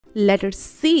Letter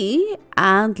C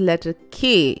and letter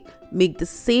K make the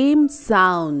same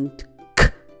sound. K.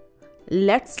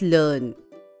 Let's learn.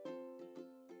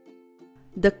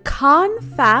 The Khan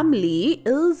family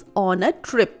is on a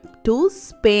trip to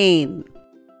Spain.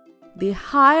 They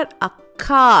hire a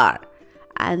car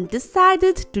and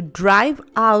decided to drive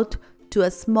out to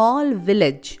a small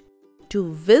village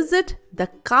to visit the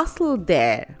castle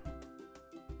there.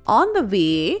 On the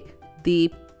way, they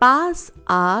pass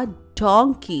a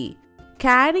donkey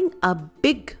carrying a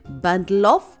big bundle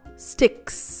of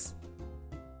sticks.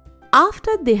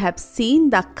 After they have seen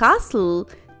the castle,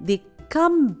 they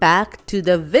come back to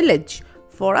the village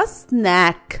for a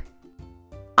snack.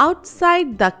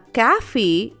 Outside the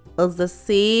cafe is the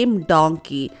same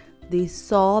donkey they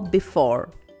saw before,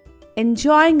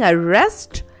 enjoying a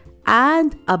rest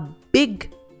and a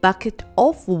big bucket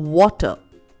of water.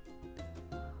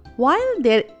 While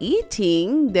they're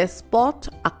eating, they spot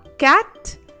a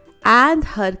cat and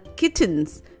her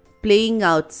kittens playing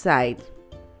outside.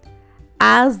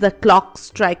 As the clock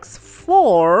strikes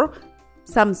 4,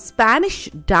 some Spanish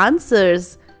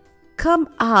dancers come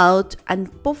out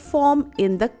and perform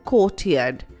in the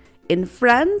courtyard in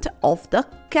front of the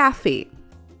cafe.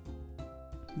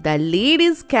 The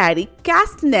ladies carry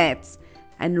castanets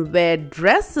and wear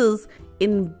dresses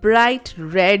in bright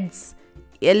reds,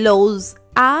 yellows,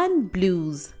 and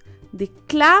blues. They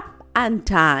clap and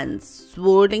dance,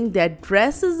 swirling their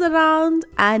dresses around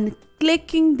and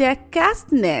clicking their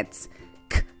castanets.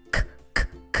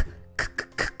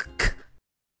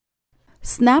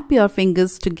 Snap your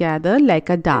fingers together like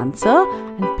a dancer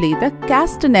and play the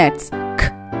castanets.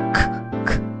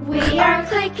 We are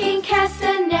clicking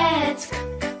castanets.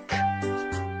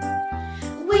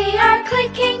 We are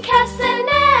clicking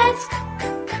castanets.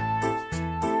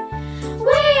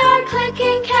 We are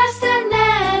clicking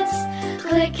castanets.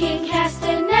 Clicking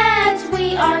castanets.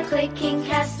 We are clicking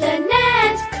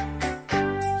castanets.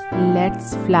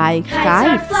 Let's fly Kites kites.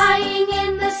 are flying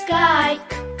in the sky.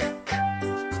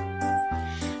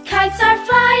 Kites are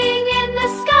flying in the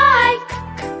sky.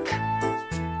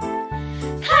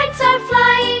 Kites are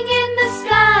flying in the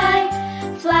sky.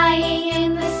 Flying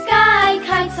in the sky.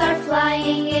 Kites are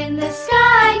flying in the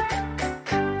sky.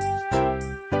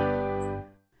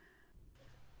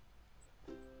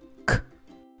 K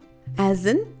as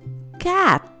in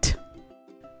cat.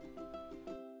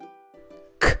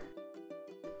 K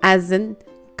as in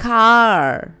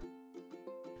car.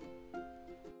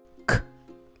 K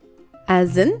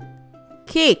as in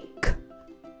cake.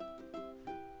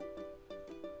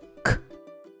 K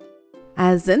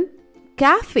as in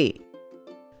cafe.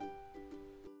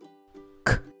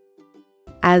 K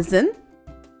as in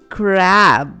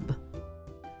crab.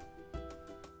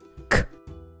 K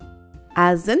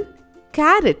as in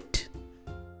carrot.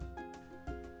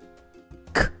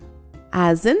 K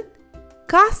as in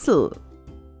castle.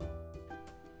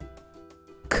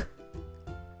 K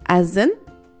as in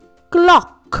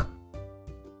clock.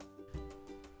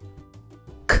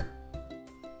 K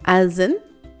as in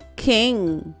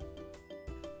king.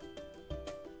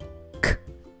 K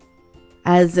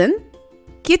as in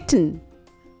kitten.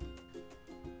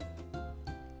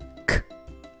 K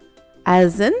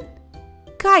as in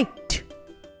kite.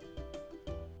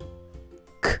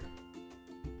 K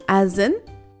as in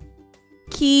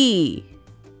key.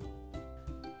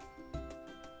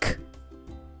 K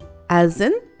as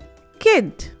in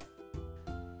kid.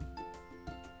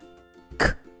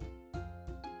 K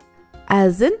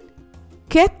as in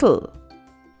kettle.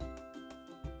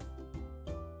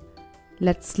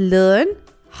 Let's learn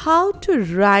how to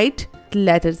write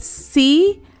letter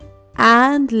C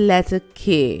and letter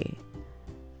K.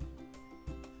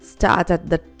 Start at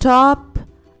the top,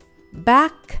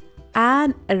 back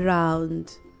and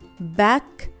around,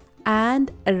 back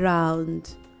and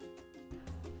around.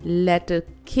 Letter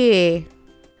K.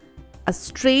 A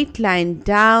straight line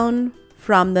down,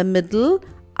 from the middle,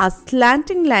 a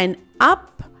slanting line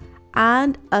up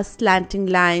and a slanting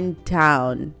line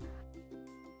down.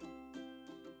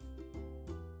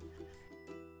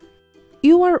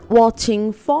 You are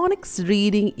watching Phonics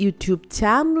Reading YouTube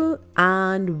channel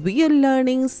and we are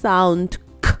learning sound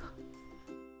K.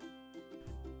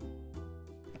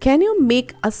 Can you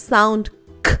make a sound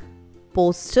K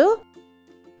poster?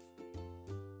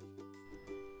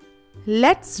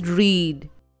 Let's read.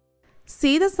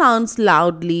 Say the sounds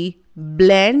loudly,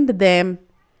 blend them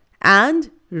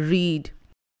and read.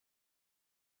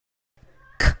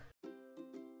 K,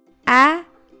 a,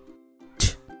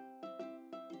 t.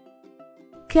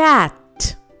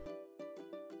 Cat.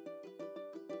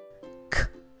 K,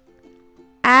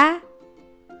 a,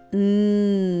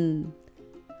 n.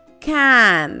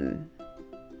 Can.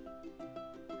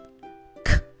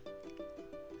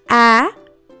 A,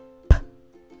 p,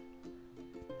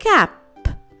 cap.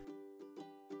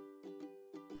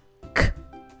 K,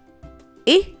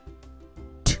 I,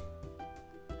 t,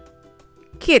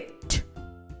 kit.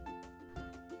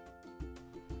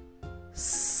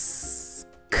 S,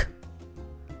 k,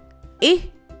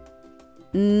 I,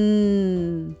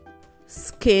 n,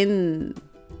 skin.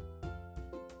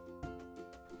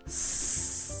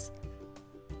 S,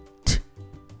 t,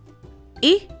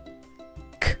 I,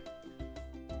 k,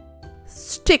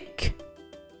 stick.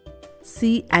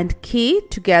 C and K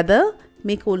together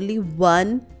make only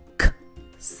one k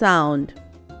sound.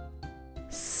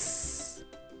 S,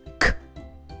 k,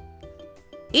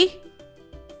 I,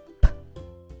 p,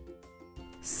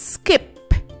 skip.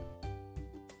 P,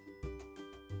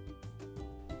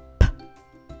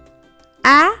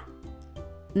 a,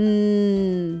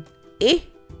 n, I,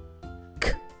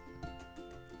 k,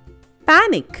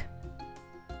 panic.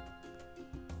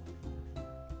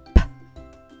 P,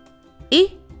 I,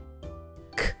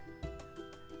 k,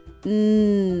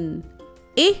 n,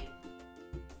 I,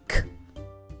 k,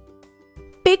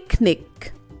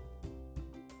 picnic.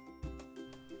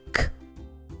 K,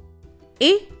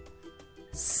 I,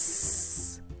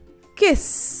 s,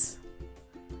 kiss.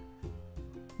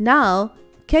 Now,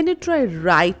 can you try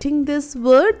writing these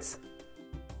words?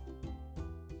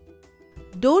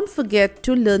 Don't forget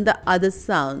to learn the other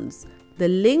sounds. The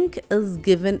link is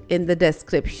given in the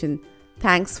description.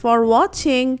 Thanks for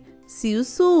watching. See you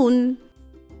soon.